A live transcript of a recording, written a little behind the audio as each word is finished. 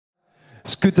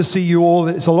good to see you all.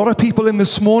 There's a lot of people in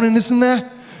this morning, isn't there?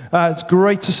 It's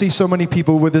great to see so many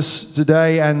people with us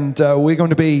today, and we're going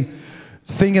to be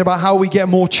thinking about how we get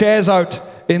more chairs out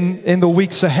in the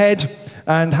weeks ahead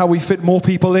and how we fit more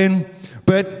people in.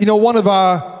 But you know, one of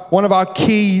our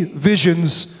key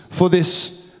visions for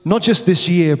this, not just this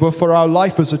year, but for our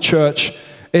life as a church,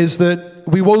 is that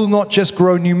we will not just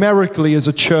grow numerically as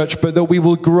a church, but that we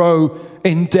will grow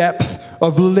in depth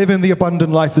of living the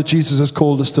abundant life that Jesus has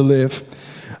called us to live.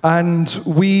 And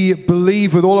we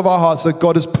believe with all of our hearts that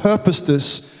God has purposed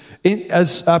us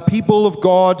as a people of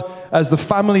God, as the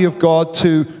family of God,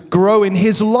 to grow in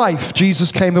His life.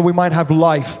 Jesus came that we might have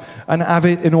life and have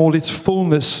it in all its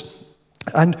fullness.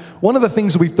 And one of the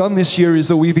things that we've done this year is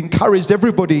that we've encouraged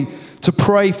everybody to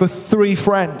pray for 3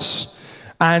 friends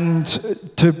and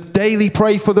to daily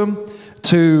pray for them,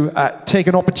 to take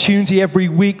an opportunity every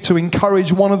week to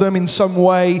encourage one of them in some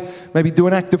way, maybe do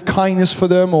an act of kindness for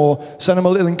them or send them a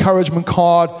little encouragement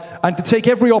card, and to take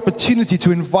every opportunity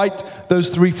to invite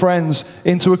those 3 friends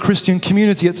into a Christian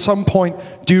community at some point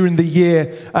during the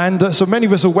year. And so many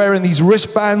of us are wearing these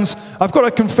wristbands. I've got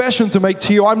a confession to make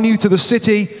to you. I'm new to the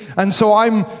city, and so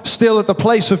I'm still at the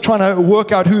place of trying to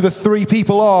work out who the 3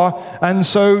 people are. And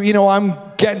so, you know, I'm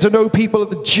getting to know people at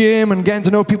the gym and getting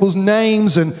to know people's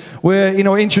names, and we're, you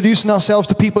know, introducing ourselves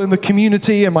to people in the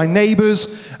community and my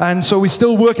neighbors, and so we're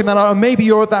still working that out, and maybe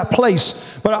you're at that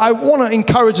place. But I want to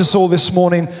encourage us all this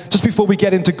morning, just before we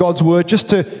get into God's Word, just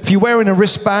to, if you're wearing a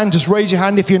wristband, just raise your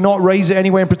hand. If you're not, raise it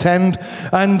anyway and pretend,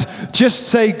 and just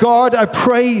say, God, I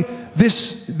pray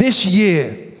this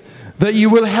year that you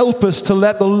will help us to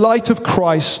let the light of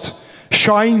Christ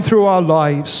shine through our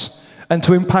lives and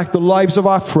to impact the lives of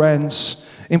our friends,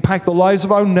 impact the lives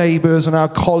of our neighbors and our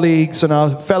colleagues and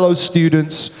our fellow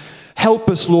students. Help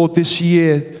us, Lord, this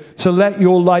year to let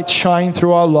your light shine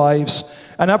through our lives.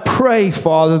 And I pray,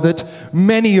 Father, that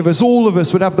many of us, all of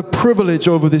us, would have the privilege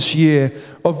over this year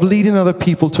of leading other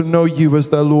people to know you as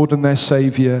their Lord and their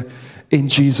Savior. In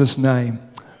Jesus' name,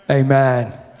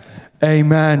 amen.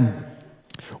 Amen.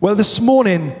 Well, this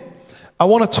morning, I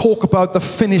want to talk about the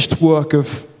finished work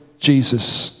of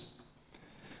Jesus.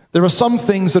 There are some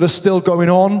things that are still going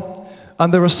on,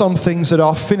 and there are some things that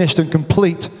are finished and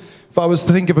complete. If I was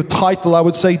to think of a title, I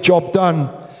would say job done.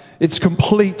 It's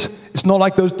complete. It's not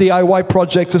like those DIY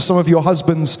projects that some of your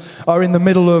husbands are in the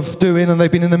middle of doing, and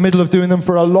they've been in the middle of doing them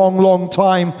for a long, long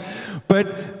time.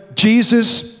 But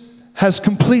Jesus has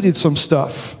completed some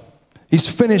stuff. He's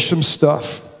finished some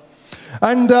stuff.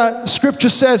 And Scripture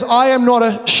says, I am not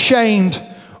ashamed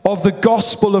of the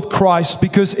gospel of Christ,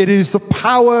 because it is the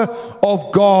power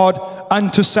of God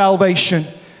unto salvation.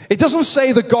 It doesn't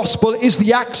say the gospel is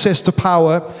the access to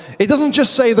power. It doesn't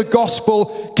just say the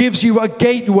gospel gives you a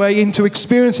gateway into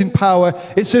experiencing power.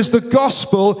 It says the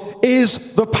gospel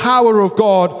is the power of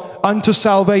God unto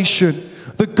salvation.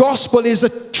 The gospel is a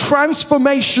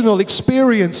transformational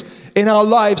experience in our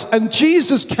lives, and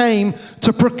Jesus came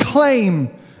to proclaim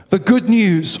the good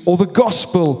news, or the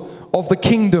gospel of the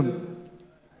kingdom.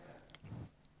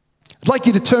 I'd like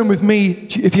you to turn with me,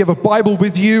 if you have a Bible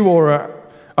with you, or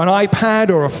an iPad,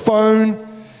 or a phone,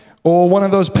 or one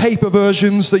of those paper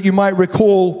versions that you might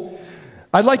recall.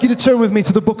 I'd like you to turn with me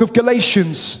to the book of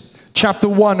Galatians, chapter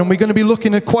 1, and we're going to be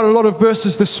looking at quite a lot of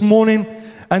verses this morning.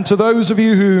 And to those of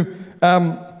you who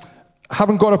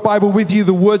haven't got a Bible with you,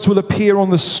 the words will appear on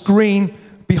the screen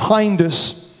behind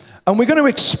us. And we're going to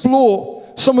explore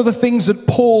some of the things that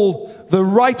Paul, the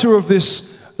writer of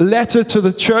this letter to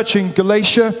the church in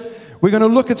Galatia, we're going to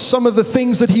look at some of the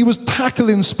things that he was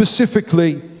tackling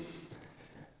specifically.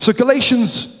 So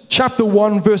Galatians chapter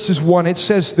 1, verses 1, it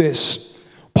says this: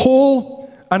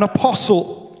 Paul, an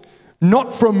apostle,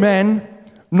 not from men,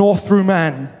 nor through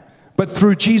man, but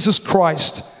through Jesus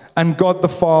Christ and God the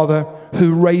Father,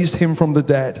 who raised him from the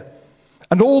dead,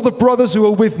 and all the brothers who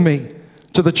are with me,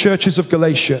 to the churches of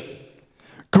Galatia.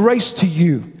 Grace to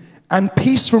you and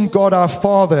peace from God our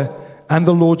Father and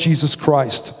the Lord Jesus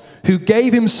Christ, who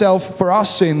gave himself for our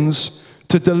sins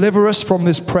to deliver us from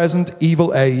this present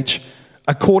evil age,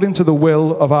 according to the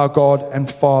will of our God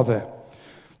and Father,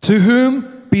 to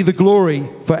whom be the glory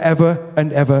forever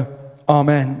and ever.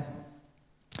 Amen.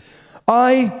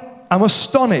 I am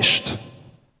astonished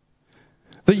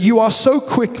that you are so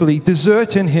quickly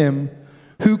deserting him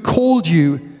who called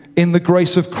you in the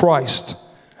grace of Christ,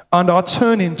 and are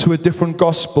turning to a different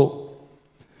gospel.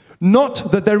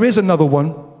 Not that there is another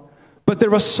one, but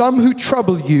there are some who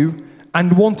trouble you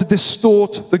and want to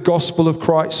distort the gospel of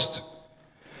Christ.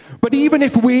 But even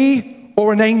if we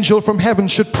or an angel from heaven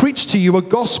should preach to you a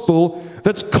gospel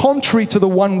that's contrary to the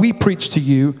one we preach to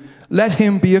you, let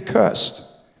him be accursed.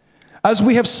 As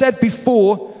we have said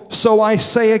before, so I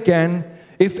say again,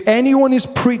 if anyone is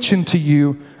preaching to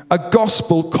you a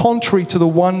gospel contrary to the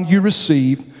one you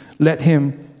received, let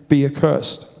him be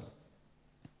accursed.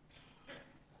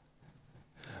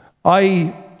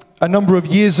 A number of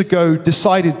years ago,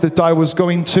 decided that I was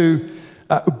going to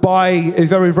buy a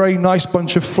very, very nice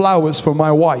bunch of flowers for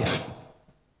my wife.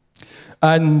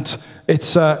 And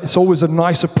it's always a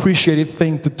nice, appreciated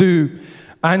thing to do.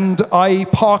 And I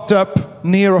parked up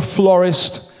near a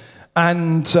florist,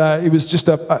 and it was just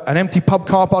an empty pub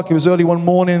car park. It was early one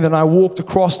morning, and I walked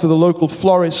across to the local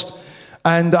florist,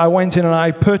 and I went in and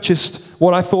I purchased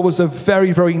what I thought was a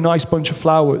very, very nice bunch of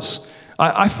flowers.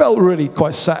 I felt really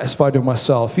quite satisfied with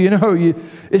myself. You know,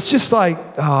 it's just like,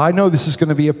 I know this is going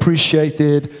to be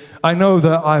appreciated. I know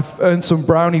that I've earned some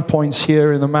brownie points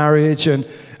here in the marriage, and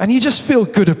you just feel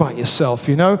good about yourself,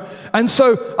 you know? And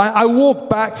so I walked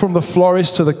back from the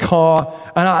florist to the car,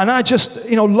 and I just,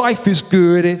 you know, life is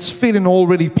good. It's feeling all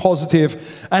really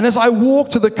positive. And as I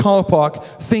walked to the car park,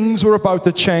 things were about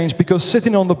to change, because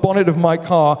sitting on the bonnet of my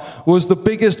car was the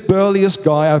biggest, burliest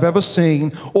guy I've ever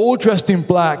seen, all dressed in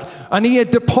black. And he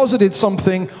had deposited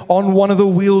something on one of the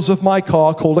wheels of my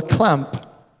car called a clamp.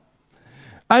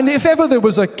 And if ever there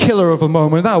was a killer of a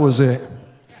moment, that was it.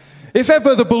 If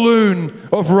ever the balloon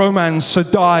of romance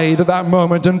had died at that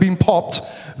moment and been popped,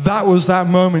 that was that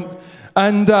moment.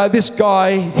 And this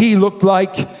guy, he looked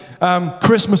like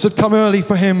Christmas had come early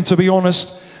for him, to be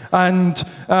honest. And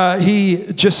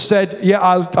he just said, yeah,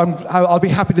 I'll be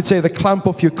happy to take the clamp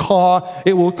off your car.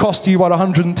 It will cost you about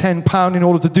 £110 in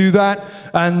order to do that.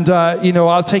 And, you know,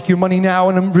 I'll take your money now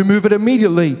and remove it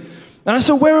immediately. And I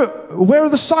said, where are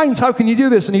the signs? How can you do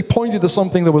this? And he pointed to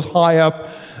something that was high up,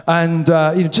 and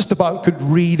you know, just about could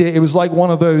read it. It was like one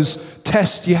of those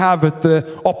tests you have at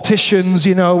the opticians,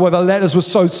 you know, where the letters were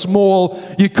so small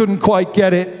you couldn't quite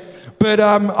get it. But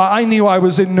I knew I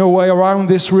was in no way around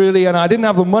this, really, and I didn't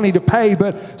have the money to pay,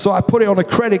 so I put it on a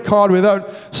credit card without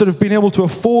sort of being able to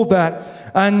afford that.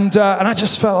 And I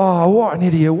just felt, oh, what an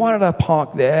idiot. Why did I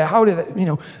park there? How did that, you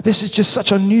know, this is just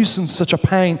such a nuisance, such a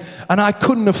pain. And I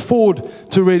couldn't afford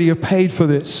to really have paid for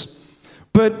this.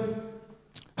 But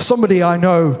somebody I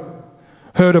know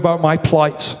heard about my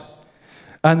plight.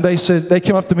 And they said, they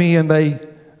came up to me and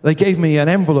they gave me an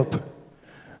envelope.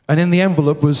 And in the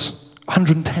envelope was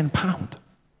 £110.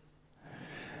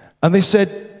 And they said,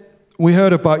 we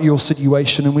heard about your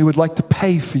situation and we would like to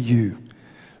pay for you.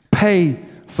 Pay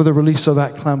for the release of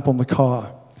that clamp on the car.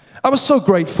 I was so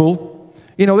grateful.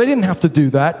 You know, they didn't have to do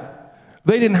that.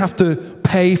 They didn't have to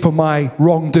pay for my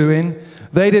wrongdoing.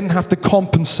 They didn't have to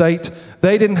compensate.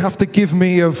 They didn't have to give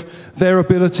me of their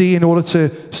ability in order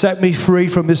to set me free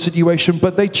from this situation,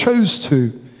 but they chose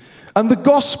to. And the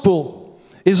gospel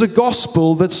is a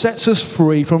gospel that sets us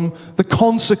free from the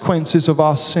consequences of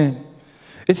our sin.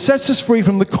 It sets us free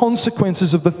from the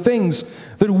consequences of the things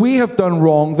that we have done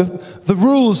wrong, the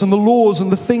rules and the laws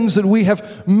and the things that we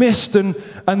have missed, and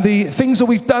the things that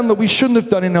we've done that we shouldn't have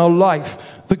done in our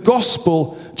life. The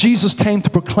gospel Jesus came to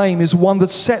proclaim is one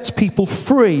that sets people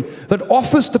free, that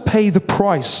offers to pay the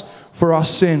price for our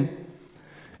sin.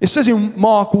 It says in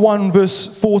Mark 1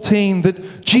 verse 14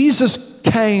 that Jesus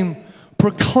came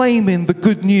proclaiming the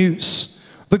good news,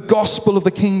 the gospel of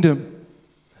the kingdom.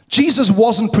 Jesus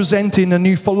wasn't presenting a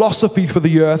new philosophy for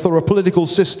the earth or a political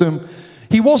system.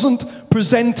 He wasn't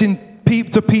presenting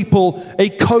to people a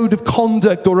code of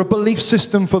conduct or a belief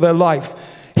system for their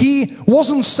life. He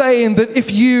wasn't saying that if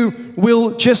you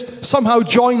will just somehow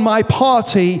join my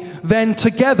party, then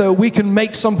together we can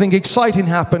make something exciting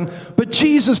happen. But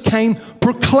Jesus came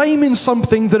proclaiming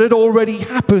something that had already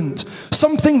happened.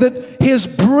 Something that his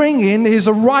bringing, his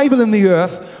arrival in the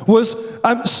earth was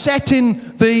setting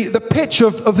the pitch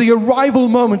of the arrival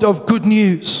moment of good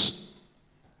news.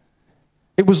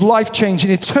 It was life-changing,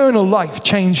 eternal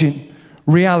life-changing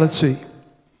reality.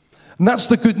 And that's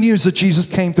the good news that Jesus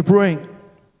came to bring.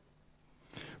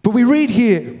 But we read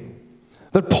here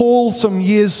that Paul, some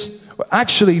years,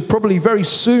 actually probably very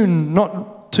soon,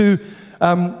 not too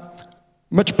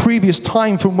much previous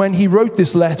time from when he wrote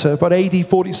this letter, but AD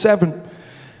 47,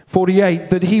 48,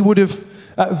 that he would have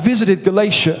visited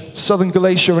Galatia, southern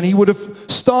Galatia, and he would have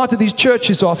started these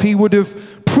churches off. He would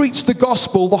have preached the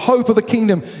gospel, the hope of the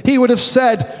kingdom. He would have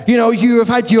said, you know, you have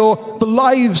had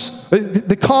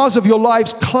the cars of your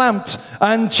lives clamped,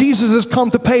 and Jesus has come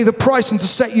to pay the price and to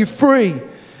set you free.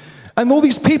 And all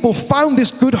these people found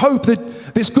this good hope,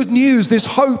 this good news, this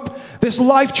hope, this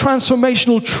life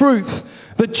transformational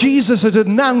truth that Jesus had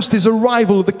announced his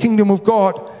arrival of the kingdom of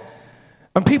God.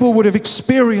 And people would have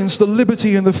experienced the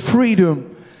liberty and the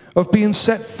freedom of being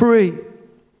set free.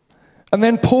 And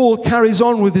then Paul carries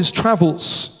on with his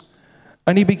travels.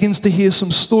 and he begins to hear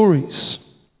some stories.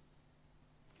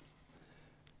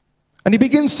 And he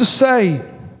begins to say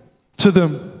to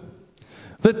them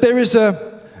that there is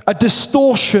a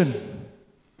distortion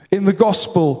in the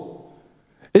gospel.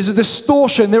 There's a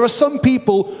distortion. There are some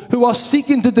people who are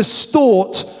seeking to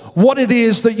distort what it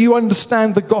is that you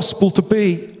understand the gospel to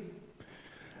be.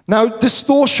 Now,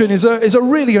 distortion is a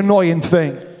really annoying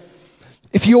thing.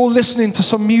 If you're listening to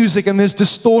some music and there's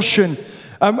distortion,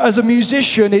 as a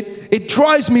musician, it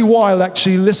drives me wild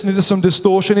actually listening to some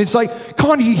distortion. It's like,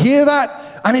 can't you hear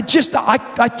that? And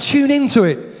I tune into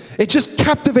it. It just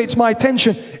captivates my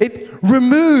attention. It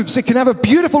can have a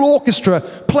beautiful orchestra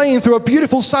playing through a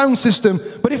beautiful sound system,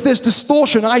 but if there's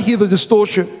distortion, I hear the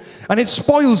distortion, and it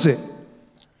spoils it.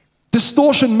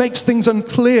 Distortion makes things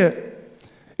unclear.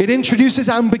 It introduces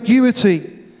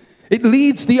ambiguity. It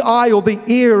leads the eye or the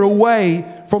ear away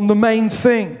from the main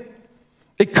thing.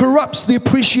 It corrupts the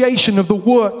appreciation of the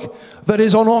work that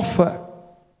is on offer.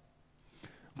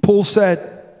 Paul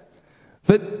said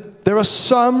that there are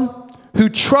some who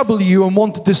trouble you and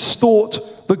want to distort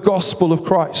the gospel of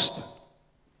Christ.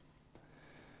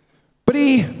 But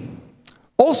he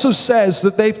also says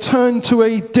that they've turned to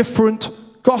a different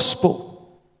gospel.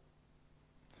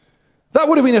 That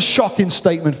would have been a shocking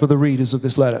statement for the readers of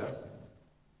this letter.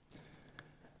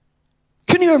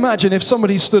 Can you imagine if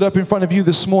somebody stood up in front of you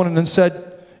this morning and said,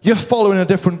 you're following a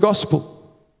different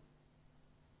gospel?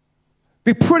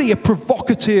 It'd be pretty a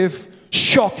provocative,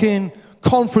 shocking,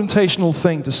 confrontational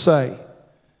thing to say.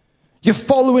 You're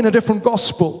following a different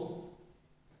gospel.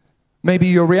 Maybe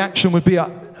your reaction would be,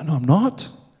 no, I'm not.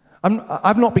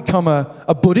 I've not become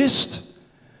a Buddhist.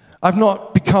 I've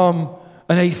not become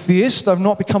an atheist. I've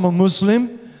not become a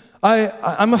Muslim.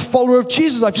 I'm a follower of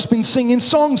Jesus. I've just been singing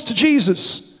songs to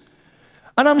Jesus.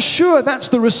 And I'm sure that's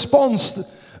the response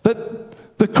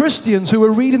that the Christians who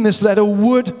were reading this letter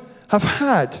would have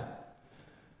had.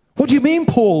 What do you mean,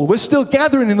 Paul? We're still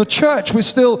gathering in the church. We're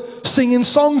still singing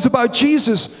songs about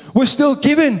Jesus. We're still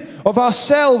giving of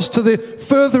ourselves to the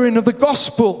furthering of the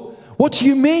gospel. What do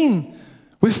you mean?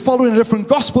 We're following a different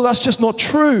gospel. That's just not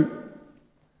true.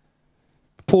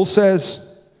 Paul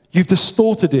says, you've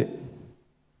distorted it.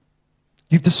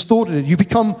 You've distorted it. You've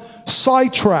become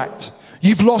sidetracked.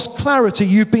 You've lost clarity.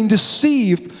 You've been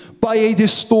deceived by a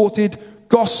distorted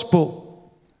gospel.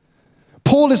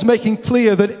 Paul is making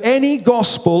clear that any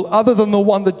gospel other than the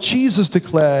one that Jesus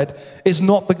declared is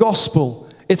not the gospel.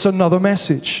 It's another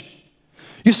message.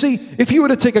 You see, if you were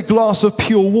to take a glass of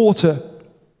pure water,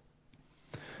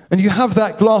 and you have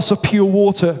that glass of pure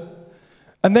water,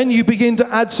 and then you begin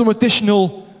to add some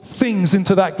additional things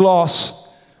into that glass.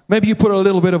 Maybe you put a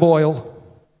little bit of oil.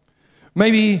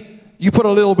 Maybe you put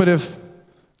a little bit of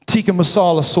tikka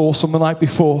masala sauce on the night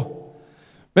before.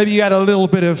 Maybe you add a little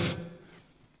bit of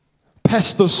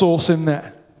pesto sauce in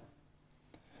there.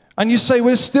 And you say,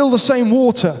 well, it's still the same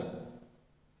water.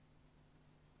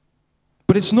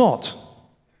 But it's not.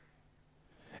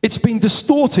 It's been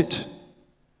distorted.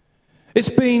 It's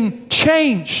been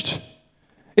changed.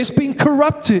 It's been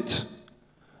corrupted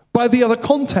by the other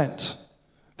content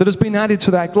that has been added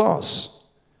to that glass.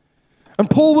 And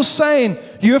Paul was saying,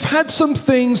 you have had some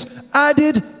things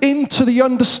added into the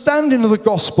understanding of the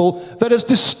gospel that has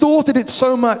distorted it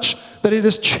so much that it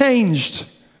has changed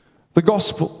the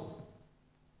gospel.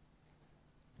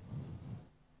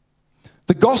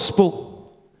 The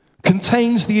gospel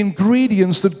contains the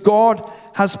ingredients that God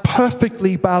has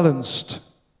perfectly balanced.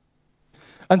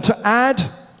 And to add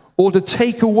or to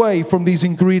take away from these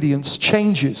ingredients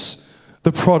changes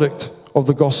the product of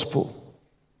the gospel.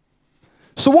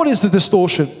 So what is the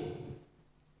distortion?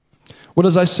 Well,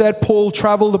 as I said, Paul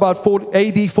traveled about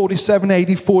AD 47,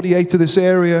 AD 48 to this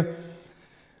area.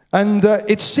 And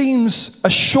it seems a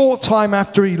short time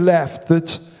after he left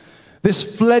that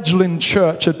this fledgling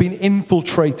church had been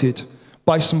infiltrated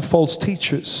by some false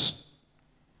teachers.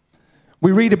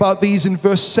 We read about these in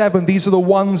verse 7. These are the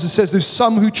ones, it says, there's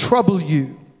some who trouble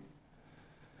you.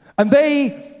 And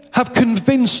they have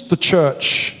convinced the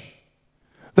church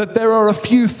that there are a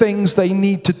few things they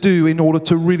need to do in order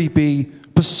to really be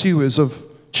pursuers of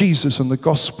Jesus and the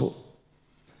gospel.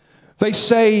 They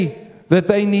say that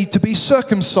they need to be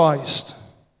circumcised.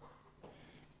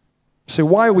 So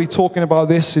why are we talking about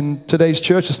this in today's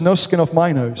church? There's no skin off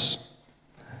my nose.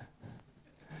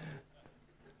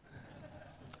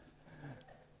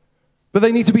 But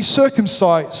they need to be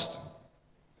circumcised.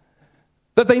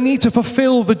 That they need to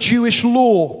fulfill the Jewish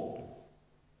law.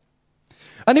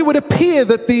 And it would appear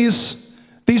that these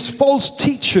false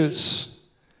teachers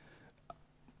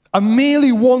are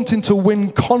merely wanting to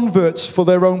win converts for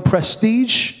their own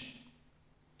prestige.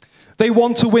 They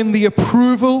want to win the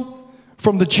approval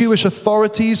from the Jewish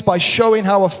authorities by showing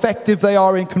how effective they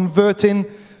are in converting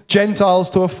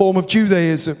Gentiles to a form of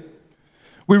Judaism.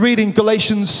 We read in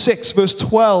Galatians 6 verse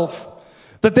 12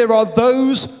 that there are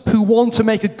those who want to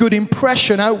make a good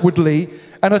impression outwardly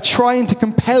and are trying to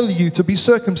compel you to be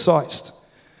circumcised.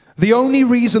 The only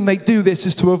reason they do this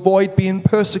is to avoid being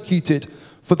persecuted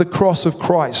for the cross of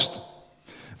Christ.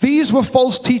 These were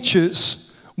false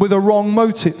teachers with a wrong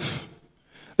motive.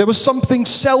 There was something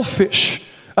selfish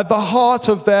at the heart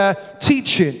of their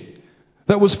teaching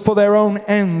that was for their own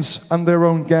ends and their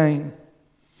own gain.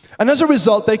 And as a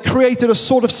result, they created a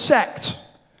sort of sect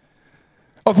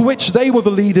of which they were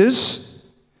the leaders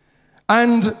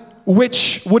and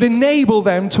which would enable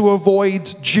them to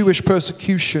avoid Jewish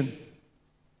persecution.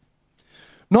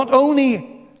 Not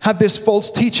only had this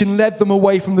false teaching led them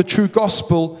away from the true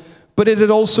gospel, but it had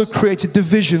also created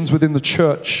divisions within the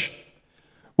church.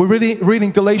 We're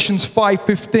reading Galatians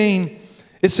 5:15.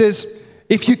 It says,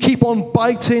 if you keep on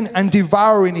biting and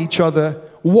devouring each other,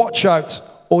 watch out,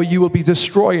 or you will be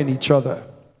destroying each other.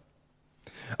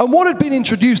 And what had been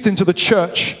introduced into the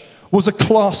church was a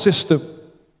class system.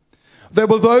 There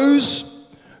were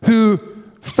those who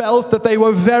felt that they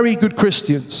were very good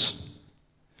Christians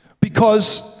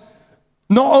because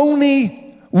not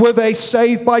only were they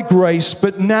saved by grace,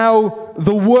 but now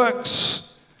the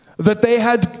works that they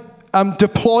had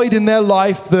deployed in their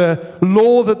life, the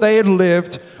law that they had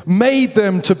lived, made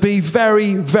them to be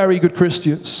very, very good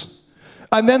Christians.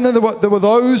 And then there were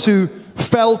those who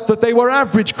felt that they were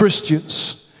average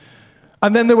Christians.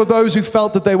 And then there were those who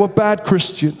felt that they were bad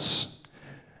Christians.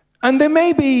 And there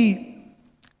may be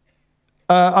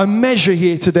a measure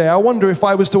here today. I wonder if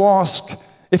I was to ask,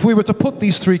 if we were to put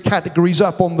these three categories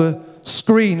up on the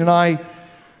screen and I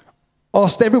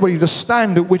asked everybody to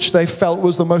stand at which they felt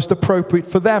was the most appropriate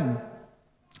for them,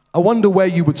 I wonder where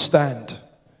you would stand.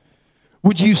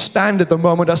 Would you stand at the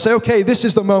moment? I say, okay, this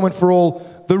is the moment for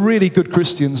all the really good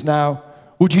Christians now.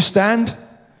 Would you stand?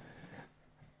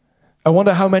 I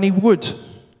wonder how many would.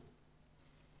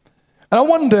 And I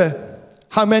wonder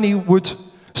how many would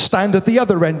stand at the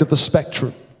other end of the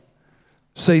spectrum.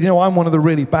 Say, you know, I'm one of the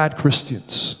really bad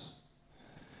Christians.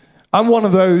 I'm one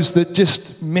of those that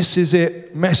just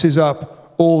messes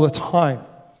up all the time.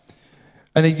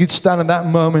 And then you'd stand in that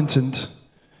moment and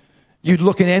you'd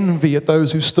look in envy at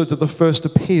those who stood at the first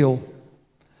appeal.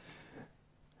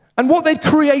 And what they'd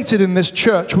created in this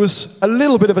church was a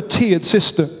little bit of a tiered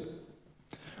system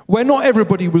where not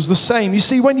everybody was the same. You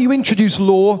see, when you introduce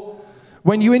law,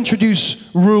 when you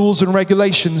introduce rules and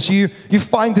regulations, you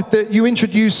find that you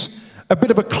introduce a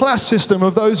bit of a class system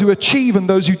of those who achieve and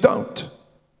those who don't.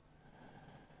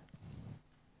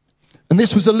 And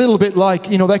this was a little bit like,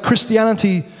 you know, their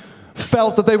Christianity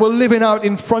felt that they were living out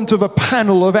in front of a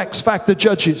panel of X Factor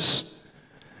judges.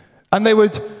 And they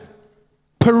would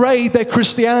parade their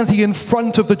Christianity in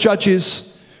front of the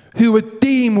judges who would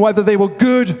deem whether they were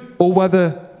good or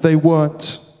whether they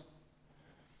weren't.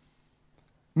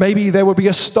 Maybe there would be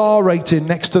a star rating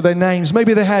next to their names.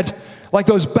 Maybe they had like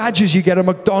those badges you get at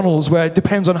McDonald's where it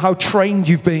depends on how trained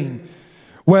you've been.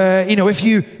 Where, you know, if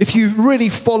you really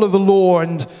follow the law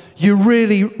and you're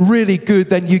really, really good,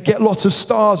 then you get lots of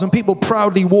stars and people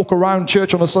proudly walk around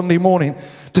church on a Sunday morning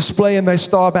displaying their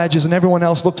star badges and everyone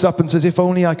else looks up and says, if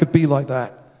only I could be like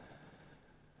that.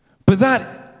 But that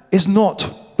is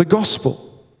not the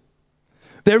gospel.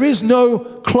 There is no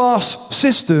class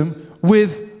system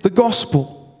with the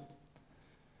gospel.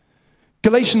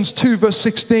 Galatians 2 verse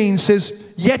 16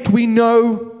 says, yet we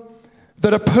know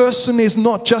that a person is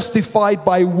not justified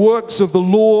by works of the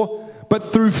law,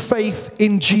 but through faith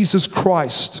in Jesus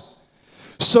Christ.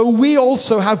 So we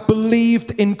also have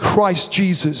believed in Christ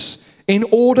Jesus in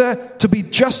order to be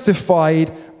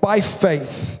justified by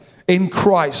faith in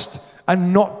Christ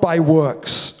and not by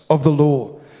works of the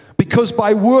law. Because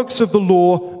by works of the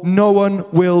law, no one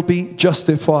will be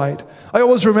justified. I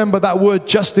always remember that word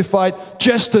justified,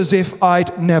 just as if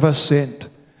I'd never sinned.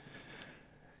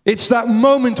 It's that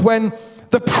moment when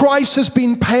the price has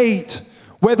been paid,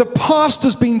 where the past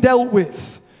has been dealt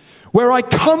with, where I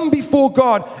come before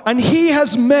God and He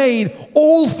has made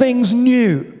all things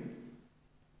new.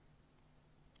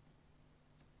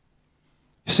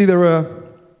 You see, there's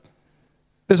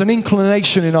an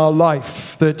inclination in our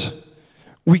life that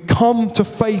we come to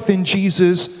faith in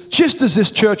Jesus, just as this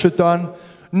church had done,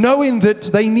 knowing that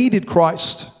they needed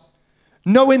Christ,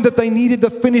 knowing that they needed the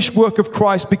finished work of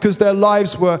Christ because their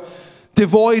lives were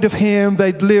devoid of Him,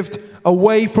 they'd lived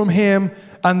away from Him,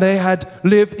 and they had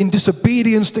lived in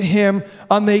disobedience to Him,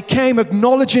 and they came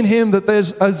acknowledging Him that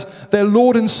as their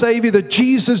Lord and Savior, that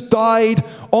Jesus died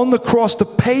on the cross to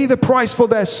pay the price for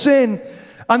their sin,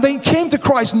 And they came to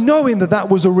Christ knowing that that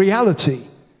was a reality.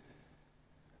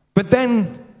 But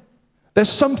then there's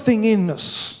something in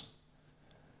us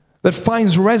that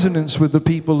finds resonance with the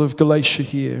people of Galatia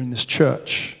here in this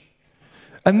church.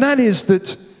 And that is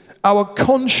that our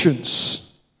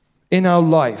conscience in our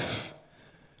life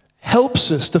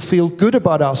helps us to feel good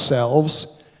about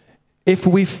ourselves if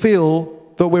we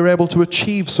feel that we're able to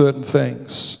achieve certain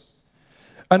things.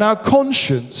 And our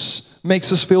conscience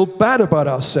makes us feel bad about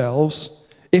ourselves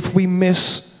if we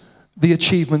miss the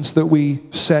achievements that we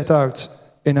set out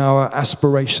in our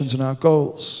aspirations and our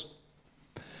goals.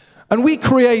 And we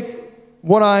create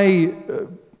what I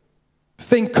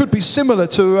think could be similar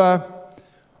to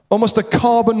almost a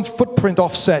carbon footprint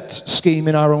offset scheme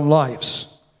in our own lives.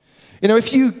 You know,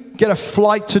 if you get a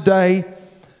flight today,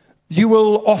 you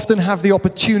will often have the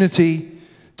opportunity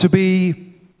to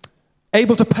be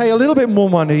able to pay a little bit more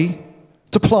money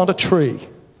to plant a tree.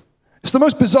 It's the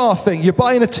most bizarre thing. You're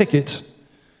buying a ticket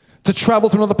to travel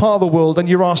to another part of the world, and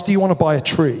you're asked, do you want to buy a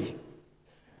tree?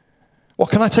 Well,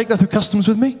 can I take that through customs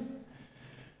with me?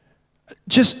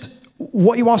 Just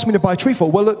what you asked me to buy a tree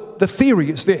for? Well, the theory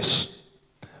is this,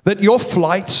 that your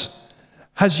flight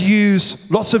has used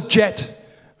lots of jet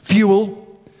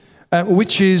fuel,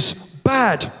 which is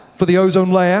bad for the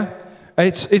ozone layer.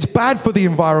 It's bad for the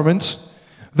environment,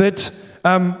 that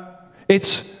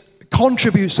it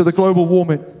contributes to the global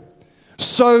warming.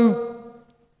 So,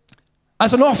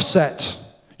 as an offset,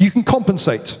 you can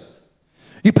compensate.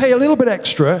 You pay a little bit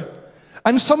extra,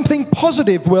 and something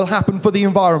positive will happen for the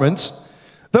environment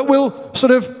that will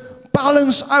sort of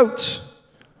balance out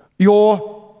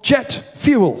your jet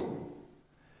fuel.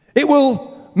 It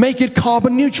will make it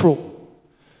carbon neutral.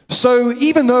 So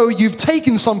even though you've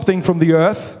taken something from the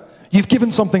earth, you've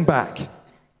given something back.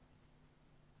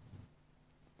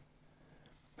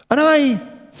 And I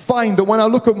find that when I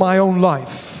look at my own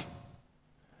life,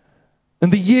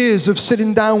 and the years of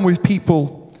sitting down with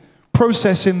people,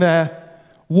 processing their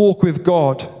walk with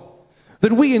God,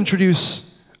 that we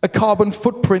introduce a carbon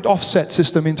footprint offset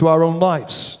system into our own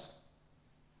lives.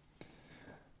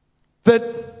 That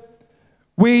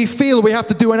we feel we have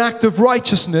to do an act of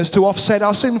righteousness to offset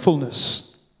our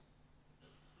sinfulness.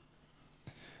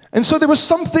 And so there was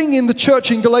something in the church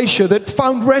in Galatia that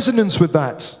found resonance with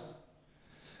that.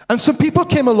 And some people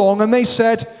came along and they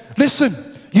said, listen,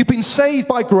 you've been saved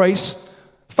by grace.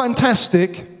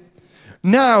 Fantastic.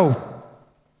 Now,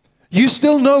 you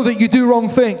still know that you do wrong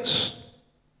things.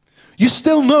 You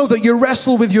still know that you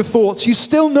wrestle with your thoughts. You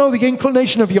still know the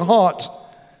inclination of your heart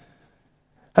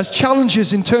has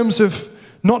challenges in terms of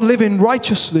not living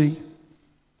righteously.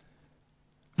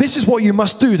 This is what you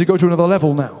must do to go to another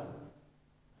level now.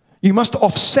 You must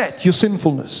offset your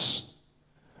sinfulness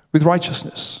with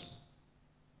righteousness.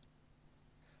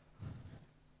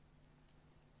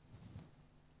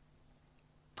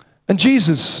 And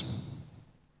Jesus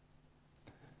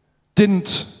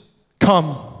didn't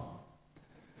come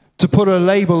to put a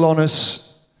label on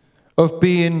us of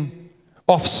being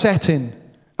offsetting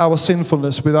our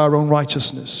sinfulness with our own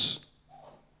righteousness.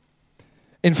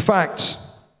 In fact,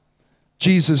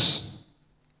 Jesus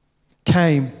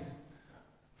came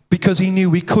because he knew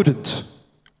we couldn't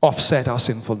offset our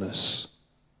sinfulness.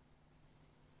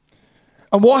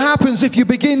 And what happens if you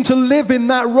begin to live in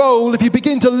that role, if you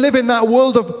begin to live in that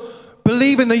world of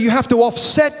believing that you have to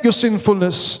offset your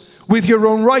sinfulness with your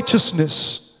own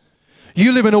righteousness?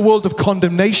 You live in a world of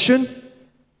condemnation.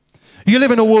 You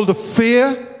live in a world of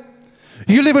fear.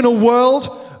 You live in a world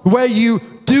where you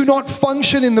do not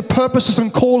function in the purposes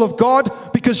and call of God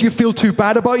because you feel too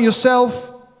bad about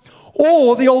yourself.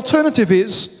 Or the alternative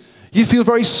is you feel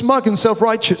very smug and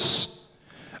self-righteous.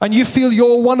 And you feel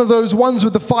you're one of those ones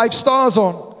with the 5 stars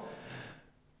on.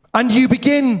 And you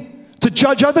begin to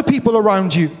judge other people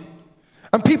around you.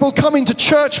 And people come into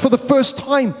church for the first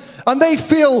time and they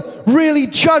feel really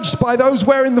judged by those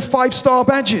wearing the 5-star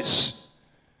badges.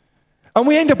 And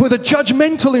we end up with a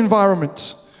judgmental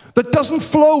environment that doesn't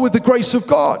flow with the grace of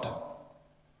God.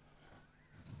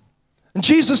 And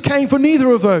Jesus came for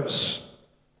neither of those.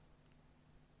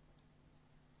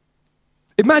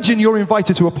 Imagine you're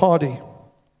invited to a party,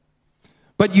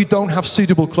 but you don't have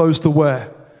suitable clothes to wear.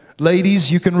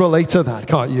 Ladies, you can relate to that,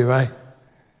 can't you, eh?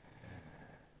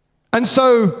 And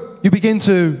so you begin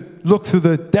to look through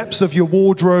the depths of your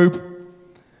wardrobe.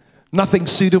 Nothing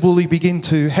suitable. You begin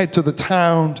to head to the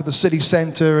town, to the city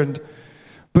center,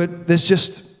 but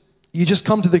you just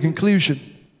come to the conclusion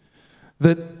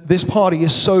that this party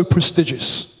is so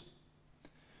prestigious.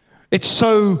 It's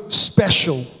so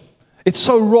special. It's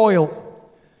so royal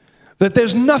that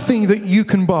there's nothing that you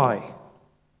can buy.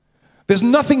 There's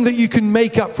nothing that you can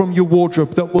make up from your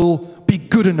wardrobe that will be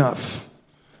good enough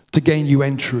to gain you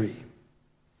entry.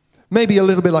 Maybe a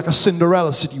little bit like a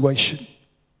Cinderella situation.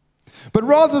 But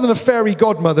rather than a fairy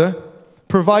godmother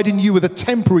providing you with a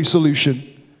temporary solution,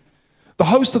 the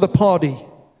host of the party,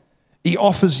 he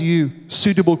offers you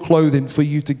suitable clothing for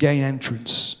you to gain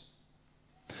entrance.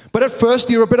 But at first,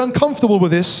 you're a bit uncomfortable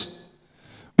with this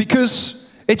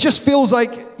because it just feels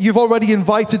like you've already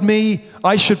invited me.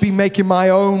 I should be making my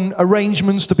own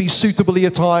arrangements to be suitably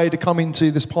attired to come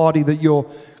into this party that you're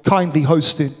kindly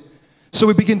hosting. So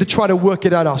we begin to try to work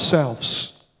it out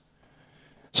ourselves.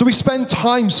 So we spend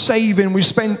time saving, we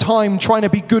spend time trying to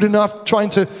be good enough, trying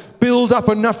to build up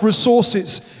enough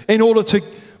resources in order to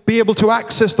be able to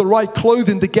access the right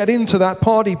clothing to get into that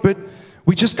party, but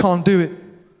we just can't do it.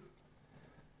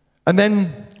 And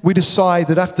then we decide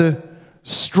that after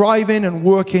striving and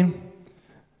working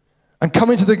and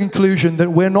coming to the conclusion that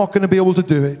we're not going to be able to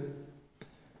do it,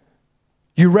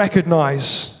 you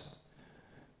recognize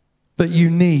that you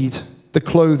need the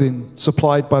clothing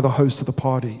supplied by the host of the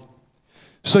party.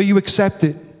 So you accept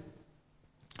it.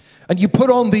 And you put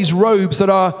on these robes that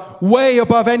are way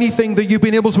above anything that you've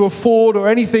been able to afford or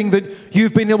anything that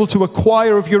you've been able to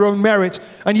acquire of your own merit.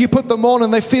 And you put them on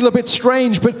and they feel a bit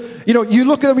strange, but you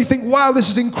look at them and you think, wow, this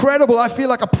is incredible. I feel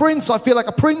like a prince. I feel like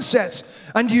a princess.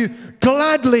 And you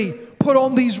gladly put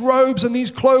on these robes and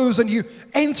these clothes and you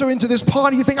enter into this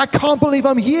party. You think, I can't believe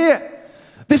I'm here.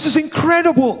 This is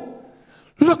incredible.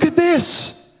 Look at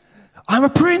this. I'm a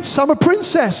prince. I'm a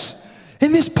princess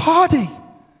in this party.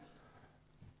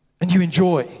 And you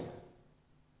enjoy.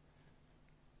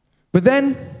 But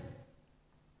then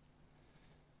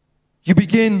you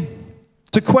begin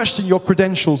to question your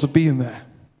credentials of being there.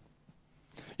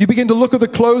 You begin to look at the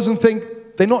clothes and think,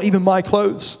 they're not even my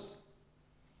clothes.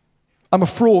 I'm a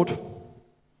fraud.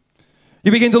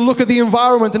 You begin to look at the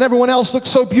environment and everyone else looks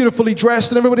so beautifully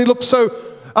dressed and everybody looks so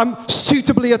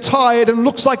suitably attired and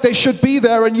looks like they should be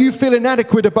there, and you feel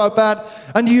inadequate about that,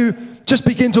 and you just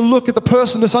begin to look at the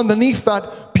person that's underneath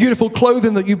that beautiful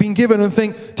clothing that you've been given and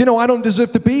think, do you know, I don't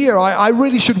deserve to be here. I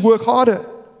really should work harder.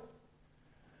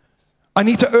 I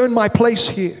need to earn my place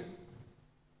here.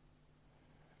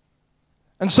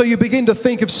 And so you begin to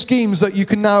think of schemes that you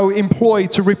can now employ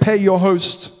to repay your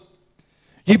host.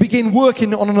 You begin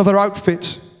working on another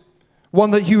outfit,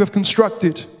 one that you have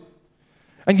constructed.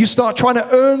 And you start trying to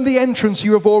earn the entrance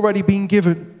you have already been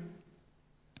given.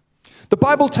 The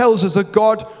Bible tells us that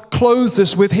God clothes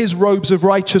us with his robes of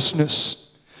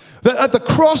righteousness. That at the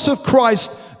cross of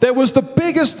Christ, there was the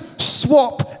biggest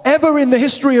swap ever in the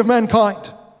history of mankind.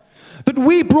 That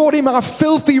we brought him our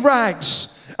filthy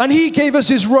rags, and he gave us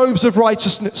his robes of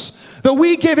righteousness. That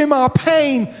we gave him our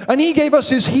pain, and he gave us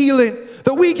his healing.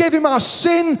 That we gave him our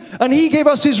sin, and he gave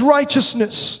us his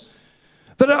righteousness.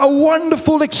 That a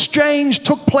wonderful exchange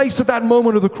took place at that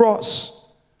moment of the cross.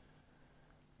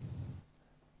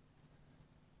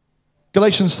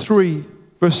 Galatians 3,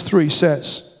 verse 3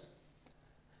 says,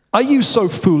 are you so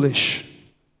foolish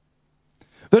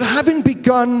that having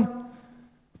begun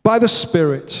by the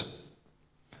Spirit,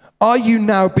 are you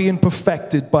now being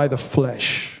perfected by the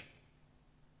flesh?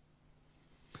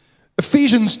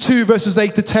 Ephesians 2, verses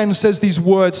 8 to 10 says these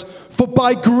words, for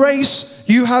by grace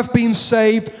you have been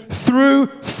saved through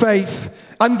faith.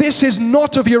 And this is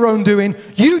not of your own doing.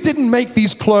 You didn't make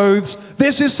these clothes.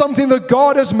 This is something that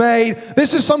God has made.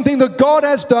 This is something that God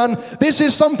has done. This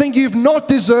is something you've not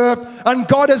deserved. And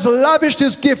God has lavished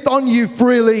his gift on you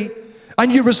freely.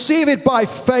 And you receive it by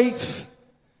faith.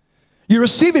 You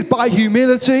receive it by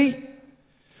humility.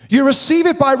 You receive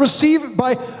it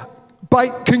by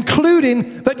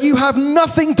concluding that you have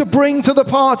nothing to bring to the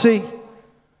party.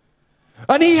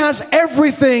 And he has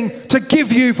everything to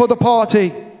give you for the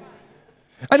party.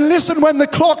 And listen, when the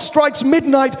clock strikes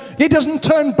midnight, he doesn't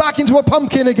turn back into a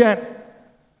pumpkin again.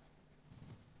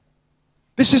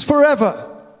 This is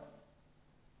forever.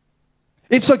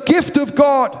 It's a gift of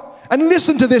God. And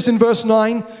listen to this in verse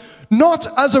 9. Not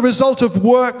as a result of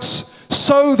works,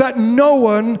 so that no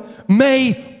one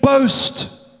may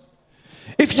boast.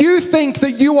 If you think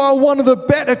that you are one of the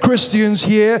better Christians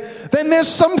here, then there's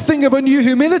something of a new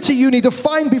humility you need to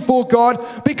find before God,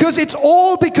 because it's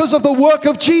all because of the work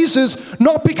of Jesus,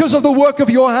 not because of the work of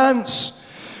your hands.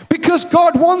 Because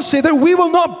God wants it that we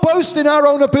will not boast in our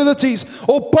own abilities,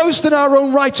 or boast in our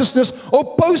own righteousness,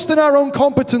 or boast in our own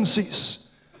competencies,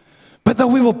 but that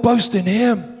we will boast in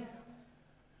him,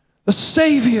 the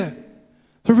Savior,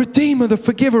 the Redeemer, the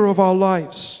Forgiver of our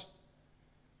lives.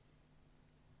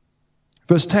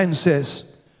 Verse 10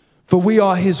 says, for we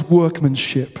are his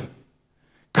workmanship,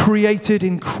 created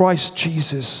in Christ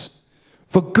Jesus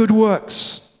for good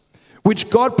works, which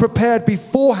God prepared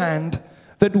beforehand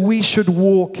that we should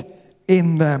walk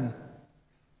in them.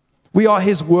 We are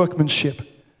his workmanship.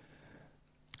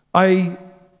 I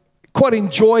quite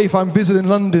enjoy, if I'm visiting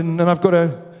London and I've got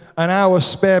an hour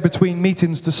spare between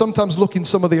meetings, to sometimes look in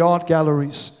some of the art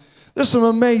galleries. There's some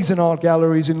amazing art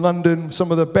galleries in London,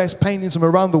 some of the best paintings from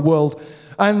around the world.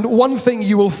 And one thing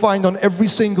you will find on every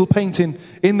single painting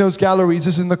in those galleries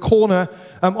is in the corner,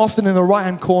 often in the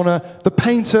right-hand corner, the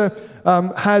painter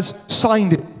has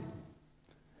signed it.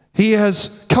 He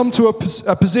has come to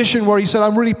a position where he said,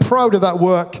 I'm really proud of that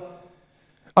work.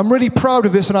 I'm really proud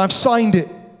of this, and I've signed it.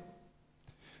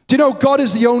 Do you know God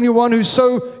is the only one he's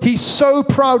so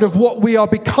proud of what we are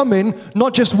becoming,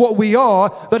 not just what we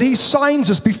are, that he signs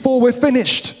us before we're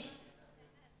finished.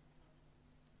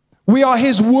 We are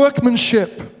his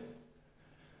workmanship.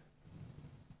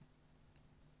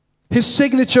 His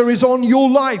signature is on your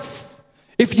life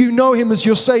if you know him as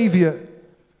your Savior.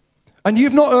 And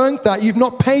you've not earned that. You've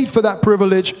not paid for that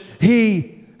privilege.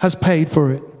 He has paid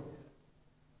for it.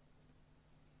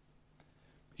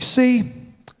 You see,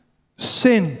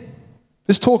 sin.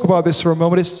 Let's talk about this for a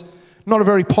moment. It's not a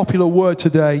very popular word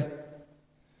today.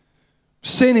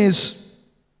 Sin is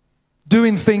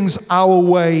doing things our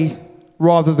way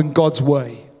rather than God's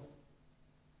way.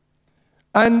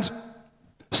 And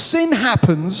sin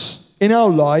happens in our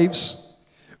lives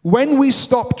when we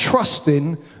stop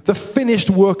trusting the finished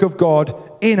work of God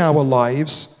in our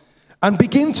lives and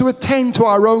begin to attend to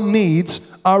our own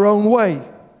needs our own way.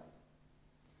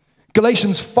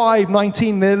 Galatians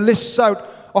 5:19, there lists out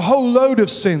a whole load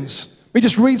of sins. Let me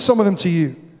just read some of them to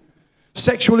you.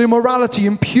 Sexual immorality,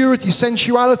 impurity,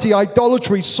 sensuality,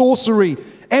 idolatry, sorcery,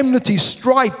 enmity,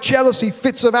 strife, jealousy,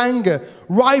 fits of anger,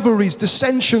 rivalries,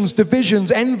 dissensions,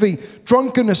 divisions, envy,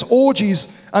 drunkenness, orgies,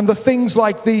 and the things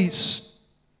like these.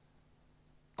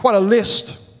 Quite a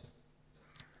list.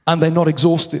 And they're not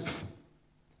exhaustive.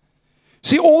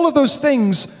 See, all of those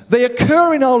things, they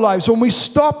occur in our lives when we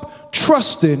stop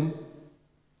trusting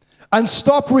and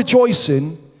stop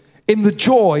rejoicing in the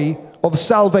joy of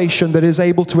salvation that is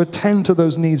able to attend to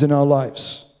those needs in our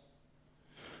lives.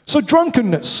 So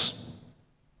drunkenness,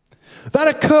 that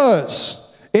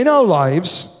occurs in our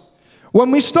lives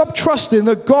when we stop trusting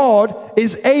that God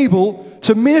is able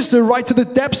to minister right to the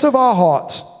depths of our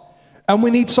heart and we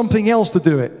need something else to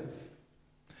do it.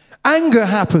 Anger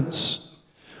happens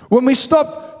when we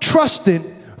stop trusting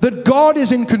that God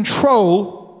is in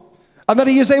control and that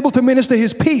he is able to minister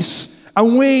his peace.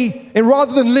 And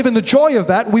rather than live in the joy of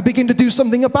that, we begin to do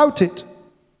something about it.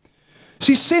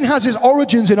 See, sin has its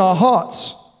origins in our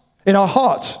hearts. In our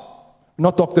heart.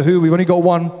 Not Doctor Who, we've only got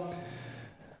one.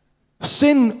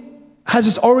 Sin has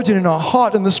its origin in our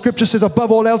heart, and the scripture says,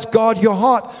 above all else, guard your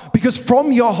heart. Because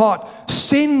from your heart,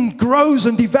 sin grows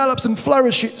and develops and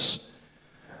flourishes.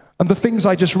 And the things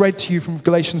I just read to you from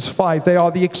Galatians 5, they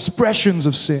are the expressions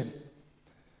of sin.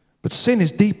 But sin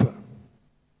is deeper.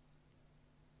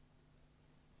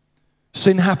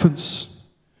 Sin happens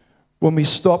when we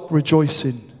stop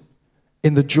rejoicing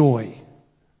in the joy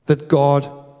that God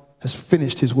has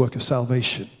finished his work of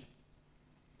salvation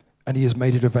and he has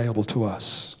made it available to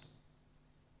us.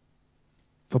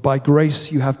 For by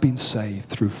grace you have been saved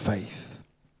through faith.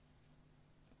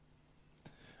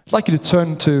 I'd like you to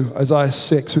turn to Isaiah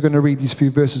 6. We're going to read these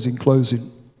few verses in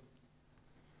closing.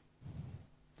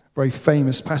 Very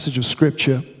famous passage of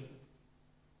scripture.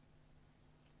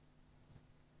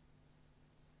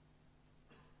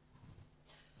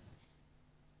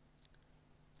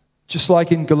 Just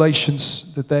like in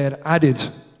Galatians, that they had added,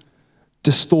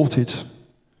 distorted.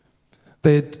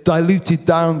 They had diluted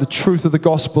down the truth of the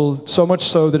gospel, so much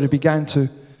so that it began to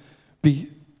be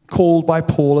called by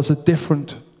Paul as a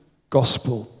different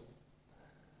gospel.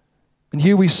 And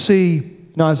here we see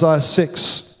in Isaiah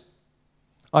 6,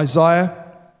 Isaiah,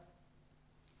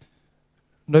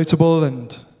 notable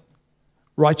and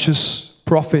righteous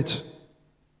prophet,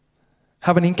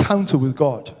 have an encounter with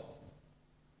God.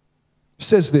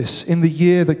 Says this, in the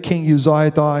year that King Uzziah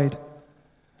died,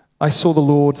 I saw the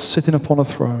Lord sitting upon a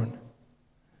throne.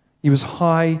 He was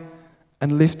high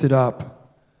and lifted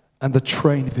up, and the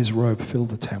train of his robe filled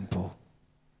the temple.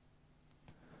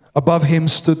 Above him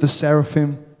stood the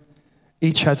seraphim.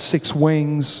 Each had 6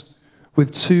 wings.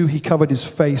 With 2 he covered his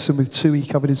face, and with 2 he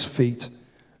covered his feet,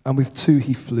 and with 2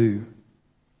 he flew.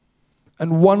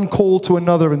 And one called to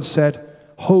another and said,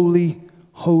 Holy,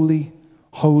 holy,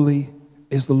 holy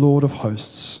is the Lord of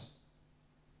hosts.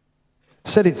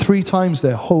 Said it 3 times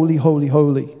there, holy, holy,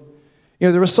 holy. You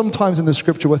know, there are some times in the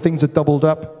scripture where things are doubled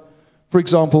up. For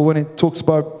example, when it talks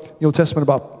about the Old Testament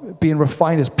about being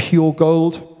refined as pure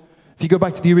gold. If you go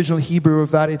back to the original Hebrew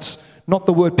of that, it's not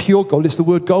the word pure gold, it's the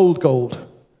word gold.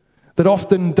 That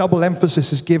often double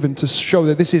emphasis is given to show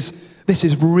that this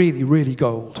is really, really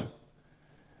gold.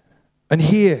 And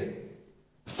here,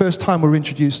 first time we're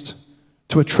introduced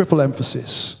to a triple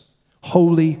emphasis.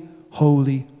 Holy,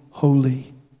 holy,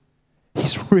 holy.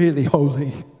 He's really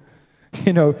holy.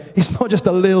 You know, he's not just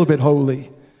a little bit holy.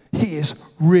 He is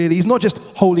really, he's not just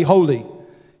holy, holy.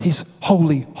 He's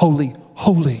holy, holy,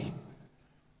 holy.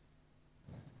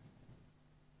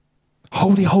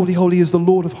 Holy, holy, holy is the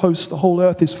Lord of hosts. The whole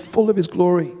earth is full of his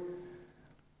glory.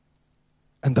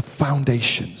 And the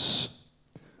foundations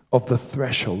of the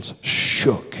thresholds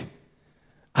shook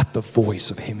at the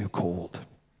voice of him who called.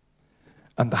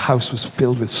 And the house was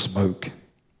filled with smoke.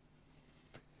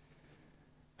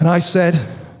 And I said,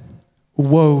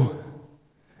 woe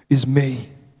is me,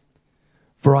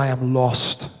 for I am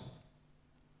lost.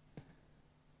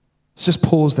 Let's just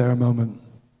pause there a moment.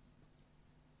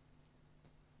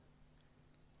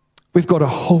 We've got a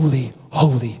holy,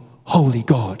 holy, holy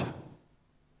God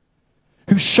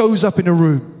who shows up in a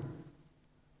room.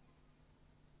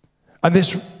 And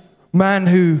this man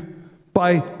who,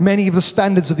 by many of the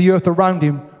standards of the earth around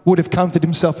him, would have counted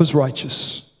himself as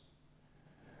righteous.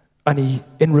 And he,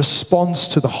 in response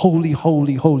to the holy,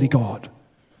 holy, holy God,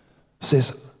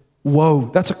 says, woe.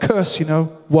 That's a curse, you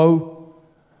know, woe.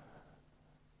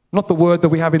 Not the word that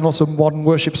we have in lots of modern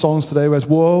worship songs today, where it's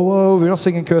whoa, whoa. We're not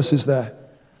singing curses there.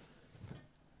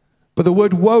 But the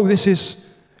word woe, this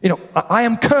is, you know, I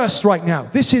am cursed right now.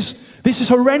 This is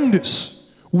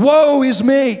horrendous. Woe is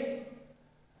me,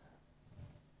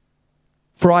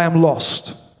 for I am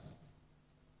lost.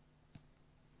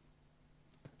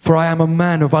 For I am a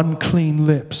man of unclean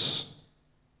lips,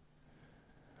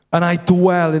 and I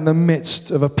dwell in the midst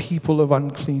of a people of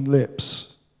unclean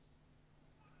lips.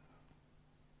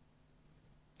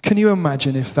 Can you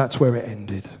imagine if that's where it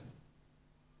ended?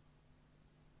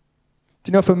 Do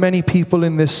you know, for many people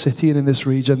in this city and in this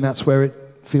region, that's where it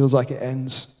feels like it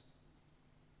ends.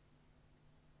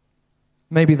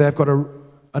 Maybe they've got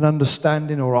an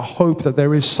understanding or a hope that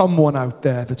there is someone out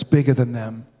there that's bigger than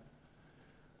them,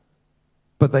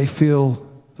 but they feel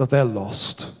that they're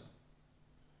lost.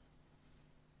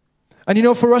 And you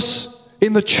know, for us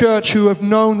in the church who have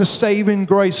known the saving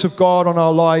grace of God on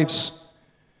our lives,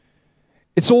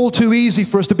 it's all too easy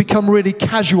for us to become really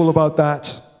casual about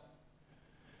that.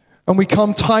 And we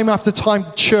come time after time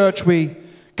to church, we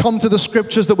come to the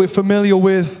scriptures that we're familiar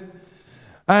with,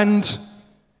 and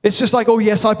it's just like, oh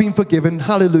yes, I've been forgiven.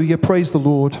 Hallelujah, praise the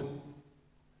Lord.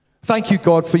 Thank you,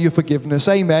 God, for your forgiveness.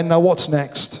 Amen. Now what's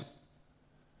next?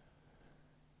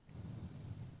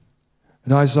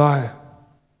 And Isaiah,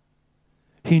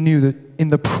 he knew that in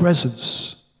the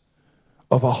presence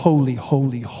of a holy,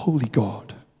 holy, holy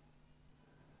God,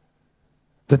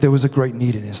 that there was a great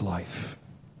need in his life.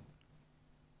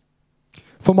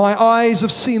 For my eyes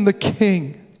have seen the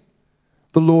King,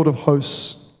 the Lord of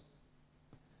hosts.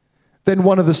 Then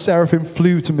one of the seraphim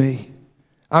flew to me,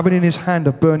 having in his hand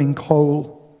a burning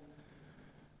coal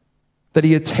that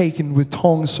he had taken with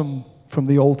tongs from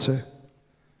the altar.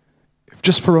 If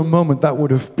just for a moment that would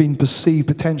have been perceived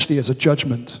potentially as a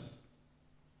judgment,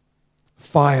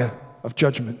 fire of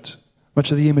judgment. Much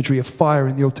of the imagery of fire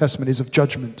in the Old Testament is of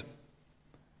judgment.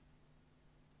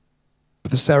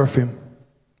 But the seraphim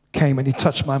came and he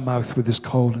touched my mouth with his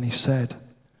coal and he said,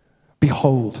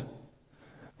 behold,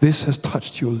 this has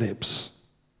touched your lips.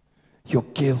 Your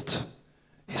guilt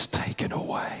is taken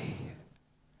away.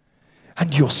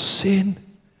 And your sin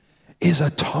is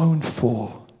atoned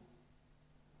for.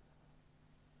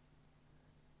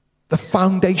 The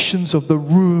foundations of the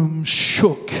room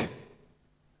shook.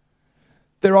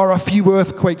 There are a few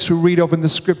earthquakes we read of in the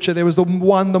scripture. There was the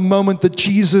moment that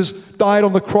Jesus died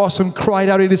on the cross and cried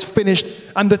out, it is finished,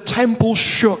 and the temple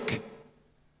shook.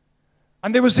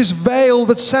 And there was this veil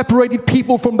that separated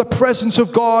people from the presence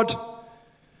of God.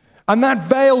 And that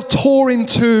veil tore in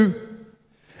two.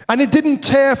 And it didn't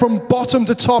tear from bottom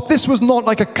to top. This was not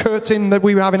like a curtain that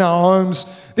we have in our homes.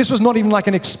 This was not even like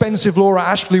an expensive Laura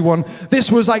Ashley one.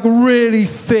 This was like really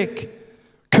thick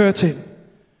curtain.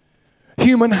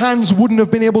 Human hands wouldn't have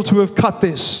been able to have cut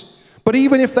this. But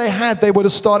even if they had, they would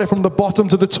have started from the bottom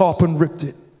to the top and ripped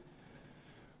it.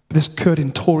 But this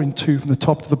curtain tore in two from the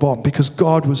top to the bottom because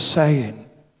God was saying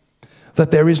that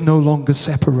there is no longer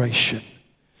separation.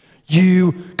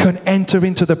 You can enter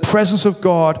into the presence of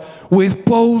God with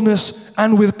boldness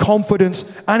and with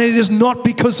confidence. And it is not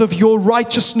because of your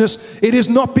righteousness. It is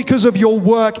not because of your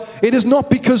work. It is not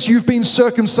because you've been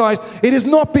circumcised. It is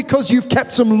not because you've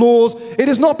kept some laws. It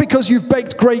is not because you've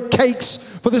baked great cakes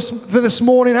for this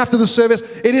morning after the service.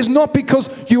 It is not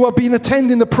because you have been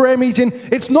attending the prayer meeting.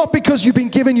 It's not because you've been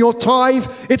giving your tithe.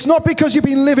 It's not because you've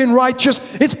been living righteous.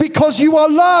 It's because you are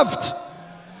loved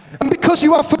and because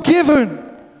you are forgiven.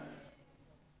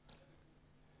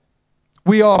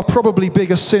 We are probably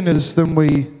bigger sinners than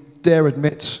we dare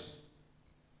admit.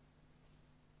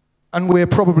 And we're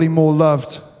probably more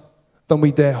loved than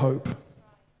we dare hope.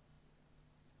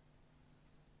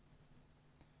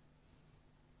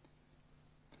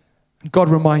 And God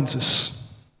reminds us,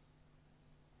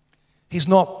 He's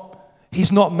not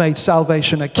made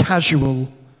salvation a casual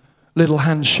little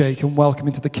handshake and welcome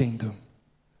into the kingdom.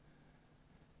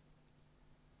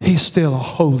 He's still a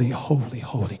holy, holy,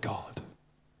 holy God.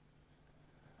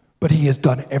 But He has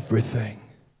done everything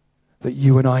that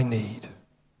you and I need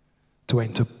to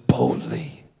enter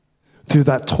boldly through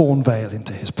that torn veil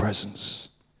into His presence.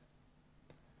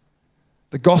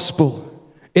 The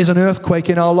gospel is an earthquake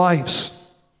in our lives.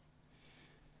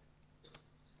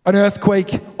 An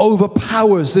earthquake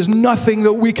overpowers. There's nothing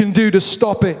that we can do to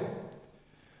stop it.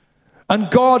 And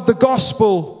God, the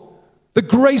gospel, the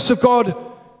grace of God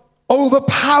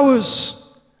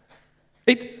overpowers.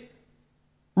 It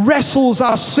wrestles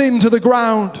our sin to the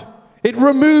ground. It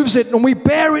removes it, and we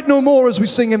bear it no more, as we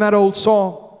sing in that old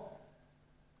song.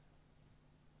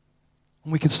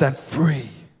 And we can stand free.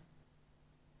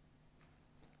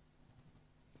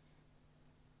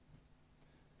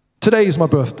 Today is my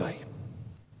birthday.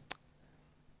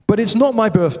 But it's not my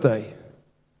birthday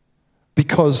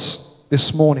because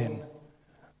this morning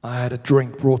I had a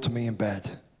drink brought to me in bed.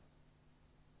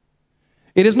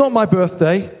 It is not my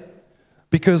birthday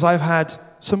because I've had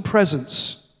some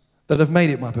presents that have made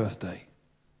it my birthday.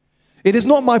 It is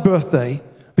not my birthday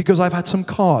because I've had some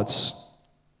cards.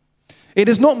 It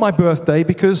is not my birthday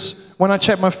because when I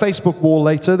check my Facebook wall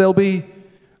later, there'll be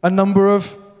a number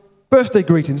of birthday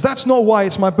greetings. That's not why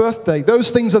it's my birthday.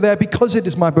 Those things are there because it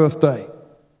is my birthday.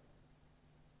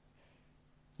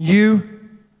 You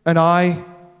and I,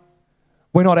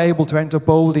 we're not able to enter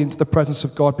boldly into the presence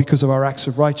of God because of our acts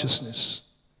of righteousness.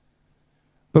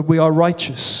 But we are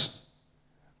righteous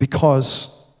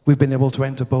because we've been able to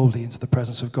enter boldly into the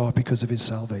presence of God because of His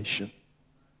salvation.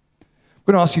 I'm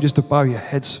going to ask you just to bow your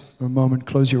heads for a moment,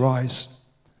 close your eyes.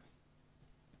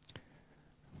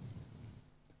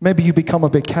 Maybe you become a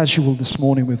bit casual this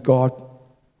morning with God.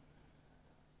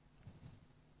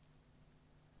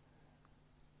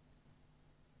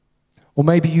 Or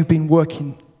maybe you've been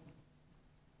working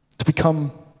to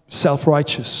become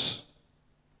self-righteous.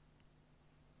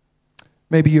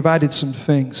 Maybe you've added some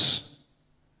things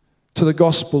to the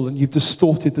gospel and you've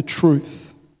distorted the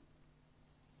truth.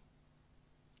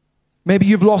 Maybe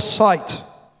you've lost sight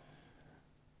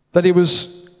that it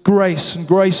was grace and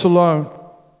grace alone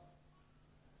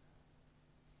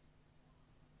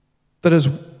that has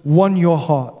won your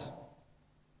heart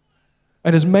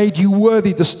and has made you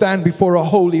worthy to stand before a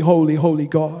holy, holy, holy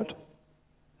God.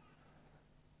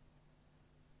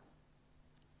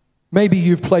 Maybe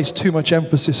you've placed too much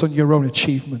emphasis on your own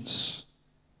achievements.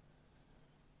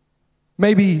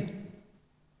 Maybe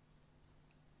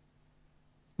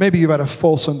you've had a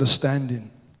false understanding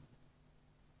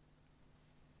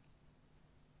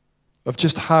of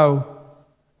just how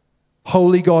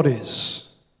holy God is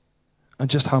and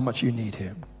just how much you need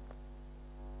Him.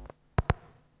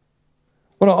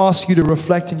 I want to ask you to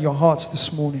reflect in your hearts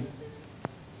this morning.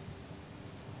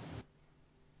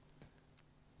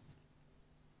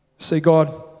 Say,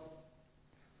 God,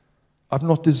 I've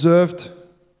not deserved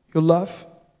your love.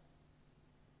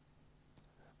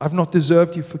 I've not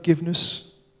deserved your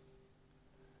forgiveness.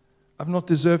 I've not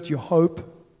deserved your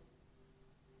hope.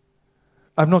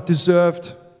 I've not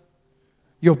deserved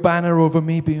your banner over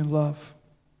me being love.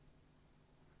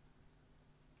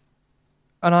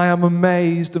 And I am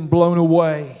amazed and blown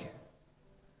away.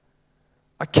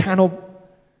 I cannot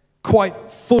quite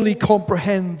fully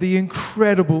comprehend the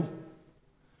incredible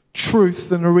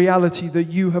truth and the reality that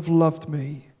you have loved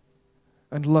me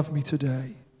and love me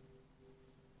today.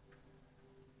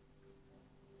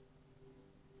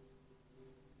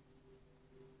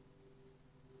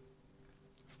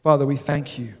 Father, we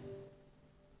thank you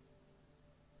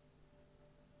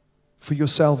for your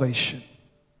salvation,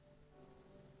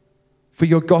 for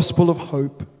your gospel of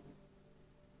hope,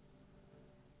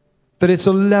 that it's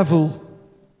a level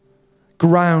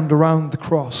ground around the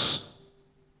cross.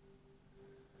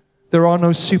 There are no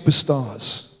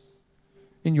superstars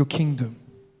in your kingdom.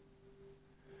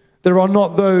 There are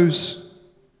not those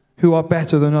who are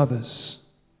better than others,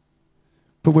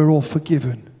 but we're all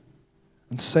forgiven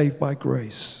and saved by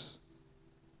grace.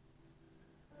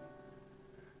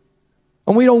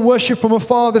 And we don't worship from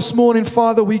afar this morning,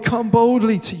 Father. We come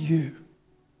boldly to you.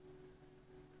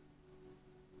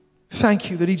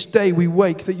 Thank you that each day we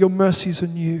wake, that your mercies are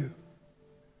new.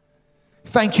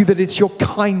 Thank you that it's your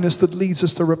kindness that leads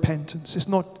us to repentance. It's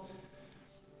not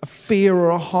a fear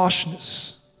or a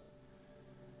harshness.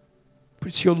 But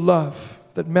it's your love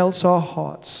that melts our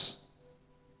hearts,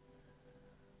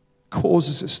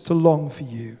 causes us to long for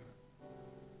you.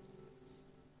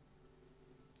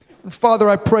 And Father,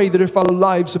 I pray that if our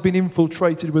lives have been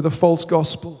infiltrated with a false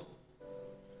gospel,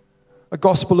 a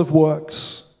gospel of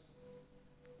works,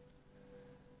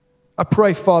 I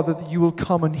pray, Father, that you will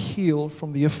come and heal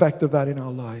from the effect of that in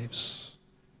our lives.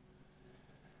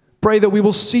 Pray that we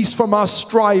will cease from our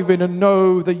striving and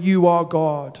know that you are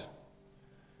God.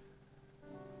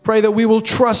 Pray that we will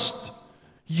trust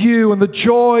you and the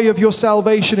joy of your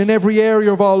salvation in every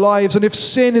area of our lives. And if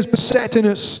sin is besetting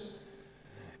us,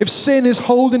 if sin is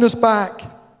holding us back,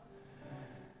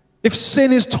 if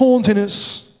sin is taunting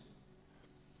us,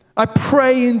 I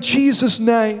pray in Jesus'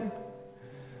 name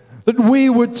that we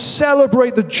would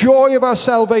celebrate the joy of our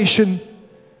salvation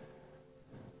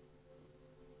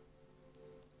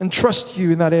and trust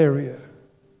you in that area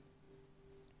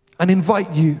and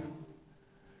invite you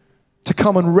to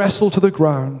come and wrestle to the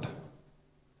ground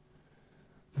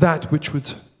that which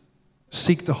would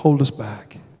seek to hold us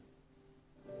back.